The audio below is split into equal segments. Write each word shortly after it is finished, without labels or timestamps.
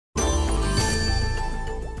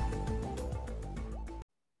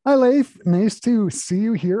Hi, Leif. Nice to see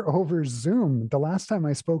you here over Zoom. The last time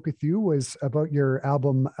I spoke with you was about your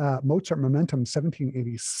album Mozart Momentum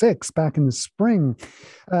 1786 back in the spring.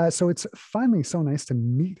 So it's finally so nice to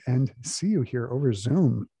meet and see you here over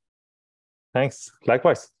Zoom. Thanks.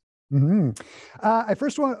 Likewise. Mhm.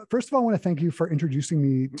 First of all, I want to thank you for introducing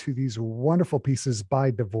me to these wonderful pieces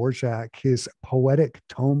by Dvorak, his poetic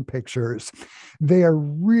tone pictures. They are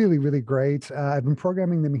really, really great. I've been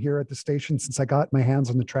programming them here at the station since I got my hands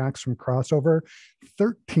on the tracks from Crossover.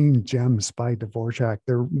 13 gems by Dvorak.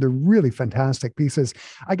 They're really fantastic pieces.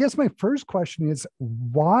 I guess my first question is,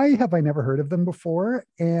 why have I never heard of them before?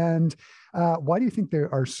 And why do you think they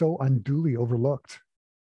are so unduly overlooked?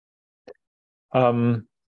 Um,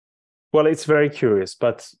 well, it's very curious,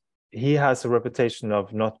 but he has a reputation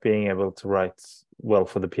of not being able to write well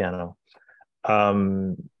for the piano.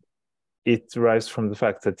 Um, it derives from the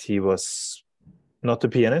fact that he was not a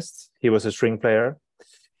pianist, he was a string player.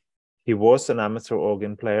 He was an amateur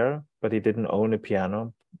organ player, but he didn't own a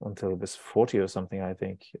piano until he was 40 or something, I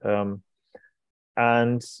think.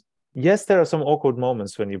 And yes, there are some awkward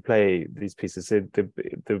moments when you play these pieces.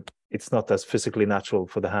 It's not as physically natural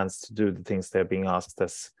for the hands to do the things they're being asked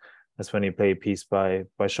as when you play a piece by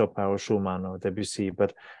Chopin or Schumann or Debussy.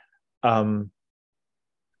 But um,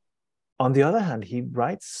 on the other hand, he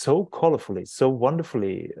writes so colorfully, so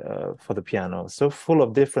wonderfully for the piano, so full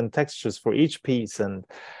of different textures for each piece and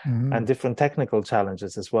Mhm. different technical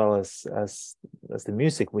challenges as well as the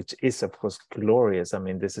music, which is of course glorious. I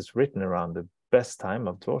mean, this is written around the best time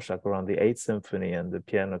of Dvorak, around the Eighth Symphony and the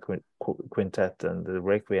piano quintet and the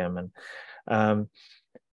Requiem, um,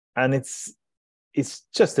 and it's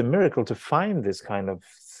just a miracle to find this kind of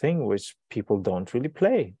thing which people don't really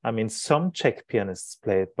play. I mean, some Czech pianists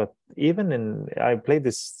play it, but even I played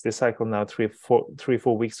this cycle now 3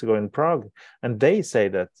 4 weeks ago in Prague, and they say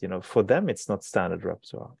that for them it's not standard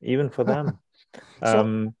repertoire, even for them. So,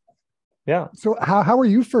 Um, yeah, so how were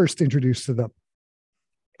you first introduced to them?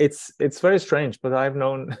 it's very strange, but I've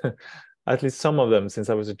known at least some of them since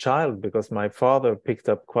I was a child because my father picked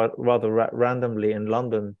up quite rather randomly in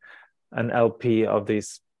London an LP of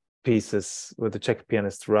these pieces with the Czech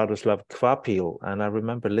pianist Radoslav Kvapil, and I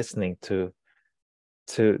remember listening to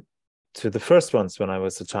to the first ones when I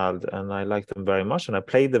was a child, and I liked them very much. And I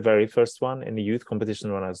played the very first one in the youth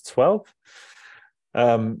competition when I was 12.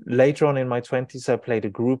 Later on in my 20s, I played a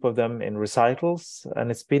group of them in recitals,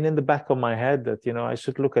 and it's been in the back of my head that I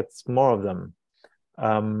should look at more of them.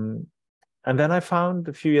 Um, and then I found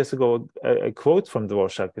a few years ago a quote from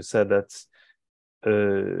Dvorak who said that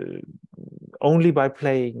uh, only by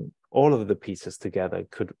playing all of the pieces together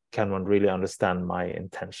can one really understand my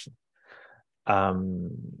intention.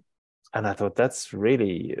 Um, and I thought that's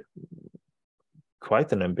really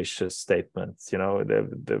quite an ambitious statement.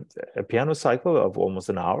 A piano cycle of almost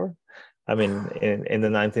an hour. I mean, in the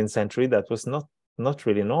 19th century, that was not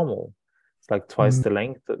really normal. It's like twice the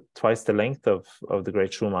length of the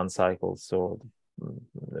great Schumann cycles, or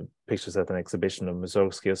pictures at an exhibition of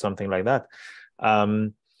Mussorgsky or something like that.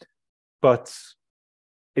 But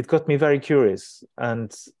it got me very curious,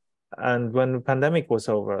 and when the pandemic was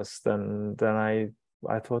over us, then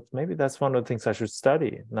I thought maybe that's one of the things I should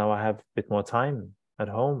study. Now I have a bit more time at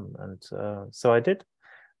home, and so I did,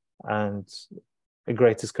 and a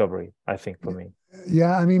great discovery, I think, for me.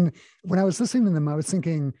 Yeah, I mean, when I was listening to them, I was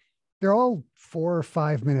thinking they're all 4 or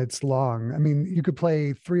 5 minutes long. I mean, you could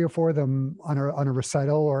play three or four of them on a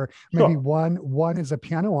recital, or maybe Sure. one is a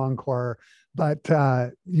piano encore. But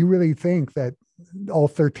you really think that all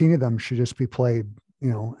 13 of them should just be played,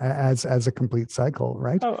 as a complete cycle,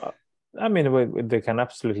 right? Oh, I mean, they can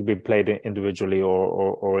absolutely be played individually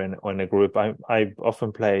or in a group. I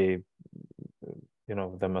often play,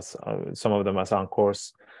 them as some of them as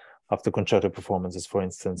encores after concerto performances, for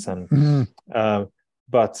instance, and Mhm. uh,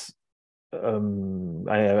 but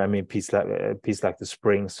I mean, a piece like the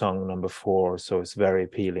Spring Song number 4, so it's very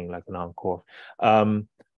appealing, like an encore.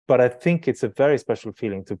 But I think it's a very special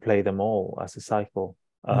feeling to play them all as a cycle.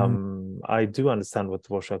 Mhm. I do understand what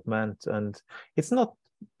Dvorak meant, and it's not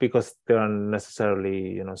because there are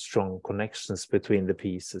necessarily strong connections between the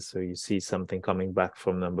pieces, so you see something coming back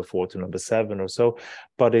from number 4 to number 7 or so,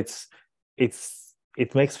 but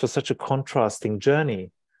it makes for such a contrasting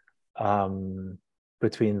journey um,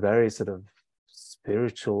 between very sort of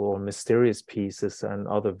spiritual or mysterious pieces and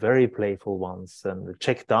other very playful ones, and the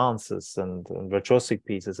Czech dances and virtuosic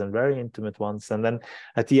pieces and very intimate ones. And then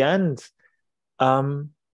at the end,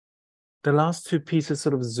 um, the last two pieces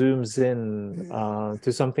sort of zooms in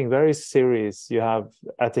to something very serious. You have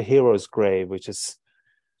At the Hero's Grave, which is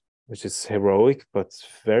heroic but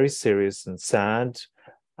very serious and sad.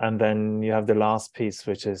 and then you have the last piece,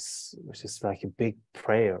 which is like a big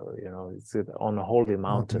prayer, it's on a holy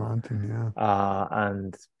mountain,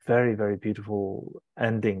 and very, very beautiful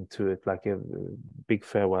ending to it, like a big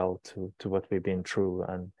farewell to what we've been through,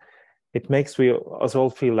 and it makes us all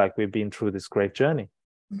feel like we've been through this great journey.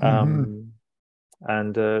 So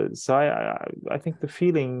I think the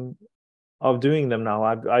feeling of doing them now,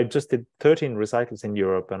 I just did 13 recitals in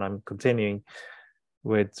Europe, and I'm continuing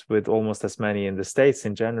with almost as many in the States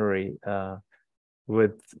in January,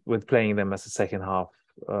 with playing them as a second half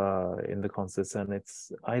in the concerts, and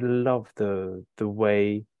I love the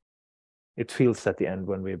way it feels at the end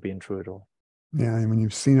when we've been through it all. Yeah, and when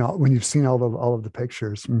you've seen all of the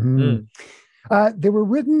pictures. They were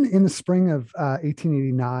written in the spring of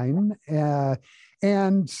 1889,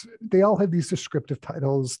 and they all have these descriptive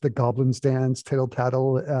titles: The Goblin's Dance, Tittle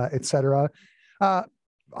Tattle, etc.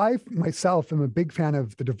 I myself am a big fan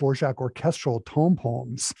of the Dvorak orchestral tone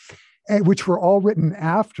poems, which were all written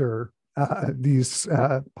after these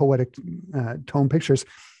poetic tone pictures.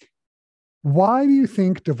 Why do you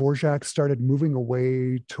think Dvorak started moving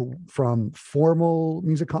away from formal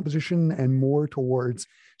music composition and more towards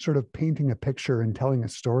sort of painting a picture and telling a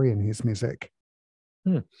story in his music?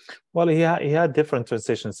 Well, he had different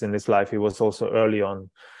transitions in his life. He was also early on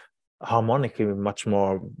harmonically much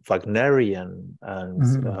more Wagnerian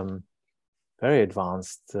and very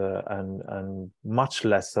advanced, and much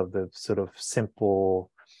less of the sort of simple,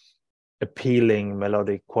 appealing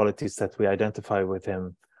melodic qualities that we identify with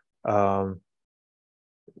him. And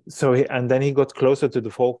then he got closer to the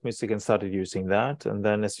folk music and started using that. And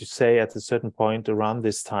then, as you say, at a certain point around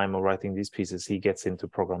this time of writing these pieces, he gets into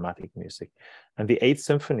programmatic music. And the Eighth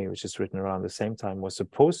Symphony, which is written around the same time, was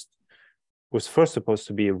first supposed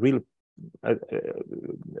to be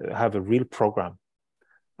have a real program.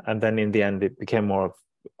 And then in the end, it became more of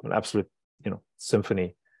an absolute,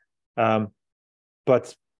 symphony.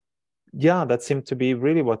 But yeah, that seemed to be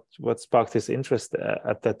really what sparked his interest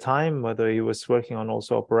at that time, whether he was working on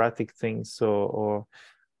also operatic things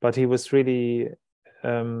but he was really,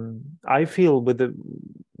 I feel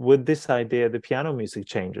with this idea, the piano music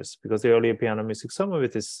changes, because the earlier piano music, some of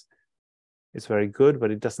it is very good,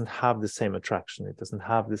 but it doesn't have the same attraction. It doesn't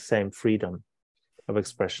have the same freedom of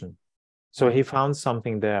expression. So he found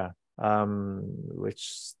something there,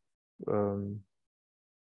 which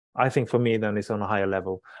I think for me then is on a higher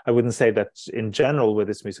level. I wouldn't say that in general with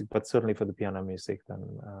this music, but certainly for the piano music,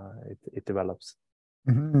 then it develops.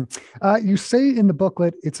 You say in the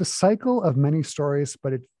booklet, it's a cycle of many stories,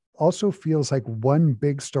 but it also feels like one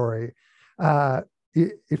big story.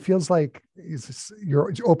 It feels like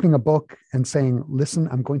you're opening a book and saying, listen,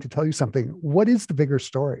 I'm going to tell you something. What is the bigger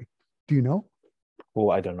story? Do you know? Oh,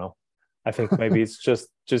 I don't know. I think maybe it's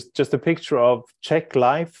just a picture of Czech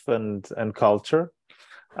life and culture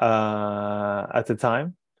at the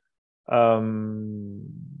time.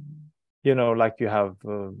 Like you have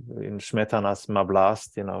in Smetana's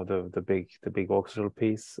Mablast, the big orchestral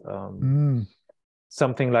piece,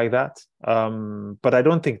 something like that. But I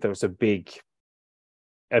don't think there's a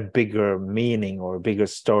bigger meaning or a bigger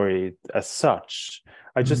story as such.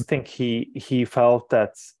 I just think he felt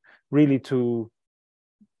that really to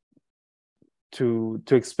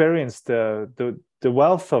experience the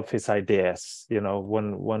wealth of his ideas,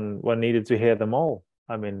 one needed to hear them all.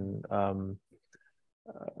 I mean,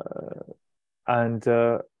 and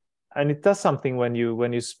it does something when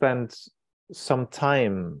you spend some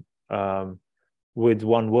time with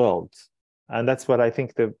one world, and that's what I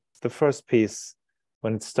think the first piece,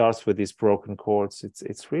 when it starts with these broken chords,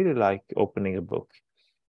 it's really like opening a book,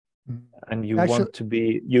 and you want to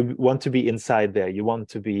be inside there. You want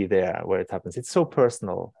to be there where it happens. It's so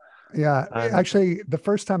personal. Yeah, actually, the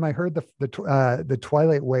first time I heard the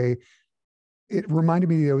Twilight Way, it reminded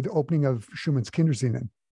me of the opening of Schumann's Kindersingen.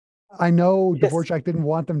 I know Dvorak didn't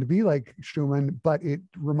want them to be like Schumann, but it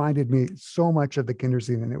reminded me so much of the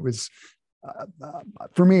Kindersingen. It was,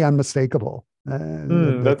 for me, unmistakable.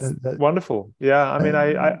 That's wonderful. Yeah, I mean,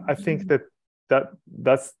 I think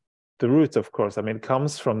that's the root, of course. I mean, it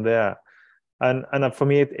comes from there, and for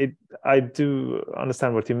me, I do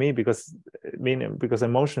understand what you mean, because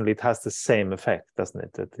emotionally it has the same effect, doesn't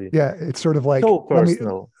it? It's sort of like so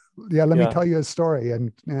personal. Let me tell you a story,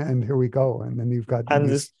 and here we go, and then you've got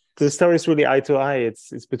the story is really eye to eye.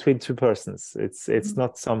 It's between two persons. It's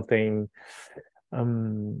not something. I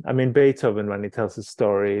mean, Beethoven, when he tells a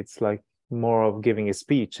story, it's like more of giving a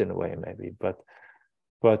speech in a way, maybe, but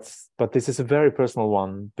this is a very personal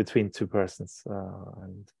one between two persons,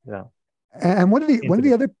 And one of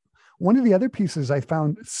the other pieces I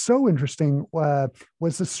found so interesting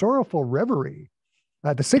was the Sorrowful Reverie,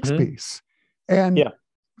 the sixth piece, and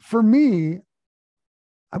for me,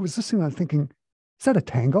 I was listening, I'm thinking, is that a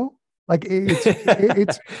tango? Like It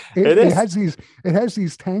it is. has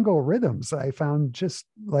these tango rhythms. I found just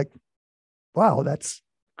like, wow, that's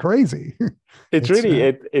crazy. It's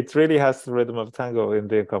It really has the rhythm of tango in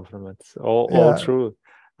the accompaniment, all yeah. true,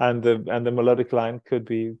 and the melodic line could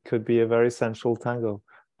be a very sensual tango,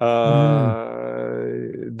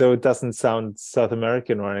 Mm, though it doesn't sound South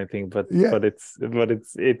American or anything, yeah.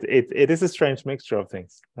 it is a strange mixture of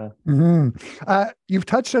things. Hmm. You've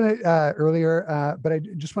touched on it earlier, but I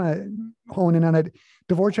just want to hone in on it.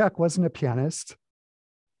 Dvorak wasn't a pianist.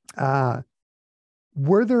 Uh,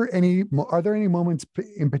 are there any moments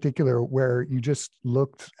in particular where you just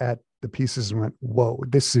looked at the pieces and went, whoa,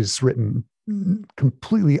 this is written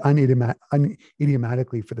completely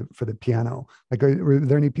unidiomatically for the piano? Like, are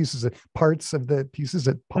there any parts of the pieces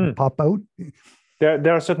that pop out?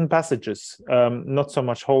 There are certain passages, not so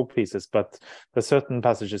much whole pieces, but there are certain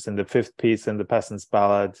passages in the fifth piece in the Peasant's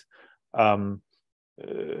Ballad. Um,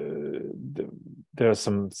 there are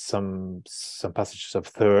some passages of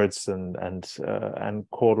thirds and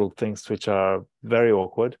chordal things which are very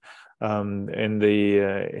awkward. In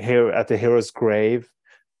the here at the hero's grave,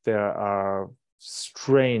 there are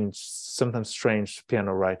sometimes strange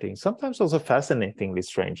piano writing, sometimes also fascinatingly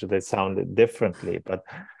strange. They sound differently,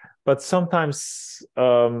 but sometimes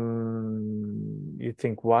you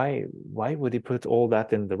think, why would he put all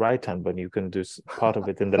that in the right hand when you can do part of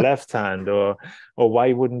it in the left hand, or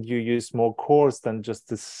why wouldn't you use more chords than just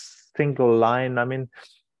this single line? I mean,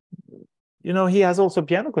 he has also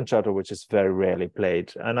piano concerto, which is very rarely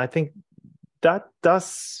played, and I think that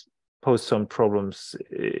does pose some problems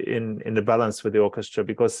in the balance with the orchestra,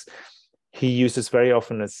 because he uses very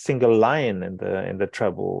often a single line in the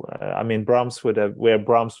treble. I mean, Brahms would have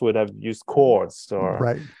used chords, or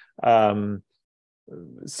Right.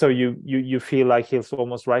 So you feel like he's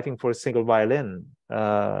almost writing for a single violin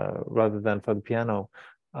rather than for the piano.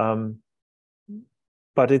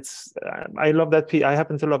 But I love that piece. I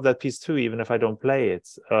happen to love that piece too, even if I don't play it.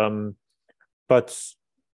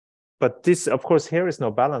 But this, of course, here is no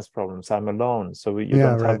balance problems. I'm alone, so you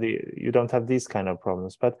don't have these kind of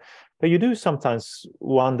problems. But you do sometimes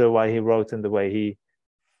wonder why he wrote in the way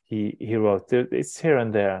he wrote. It's here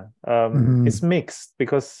and there. It's mixed,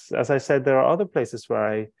 because, as I said, there are other places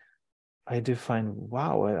where I do find,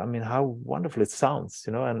 wow, I mean, how wonderful it sounds,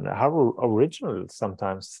 and how original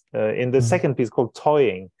sometimes. In the second piece called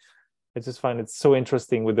Toying, I just find it so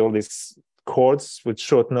interesting with all these chords with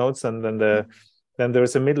short notes, and then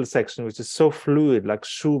there's a middle section which is so fluid, like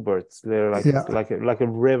Schubert. They're like a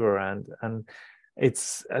river, and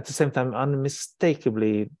it's at the same time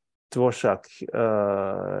unmistakably Dvorak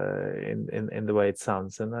in the way it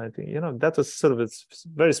sounds. And I think that was sort of a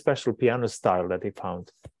very special piano style that he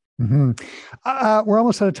found. Mm-hmm. We're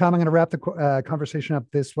almost out of time. I'm going to wrap the conversation up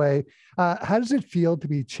this way. How does it feel to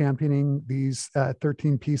be championing these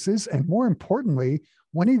 13 pieces? And more importantly,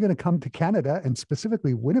 when are you going to come to Canada, and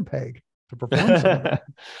specifically Winnipeg, to perform some of them?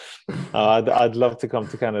 I'd love to come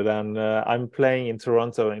to Canada, and I'm playing in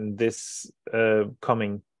Toronto in this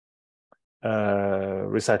coming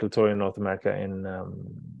recital tour in North America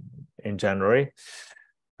in January.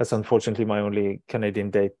 That's unfortunately my only Canadian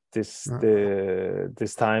date this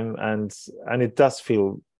time, and it does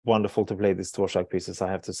feel wonderful to play these Dvorak pieces. I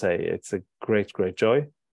have to say, it's a great joy,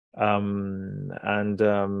 and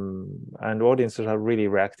audiences are really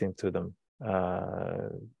reacting to them.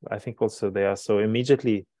 I think also they are so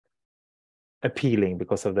immediately appealing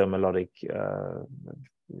because of their melodic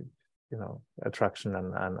attraction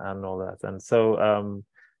and all that, and so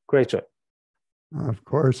great joy. Of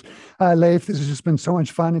course. Leif, this has just been so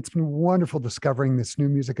much fun. It's been wonderful discovering this new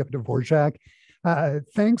music of Dvorak.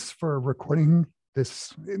 Thanks for recording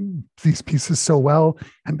these pieces so well,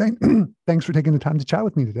 and thanks for taking the time to chat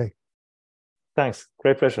with me today. Thanks.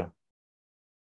 Great pleasure.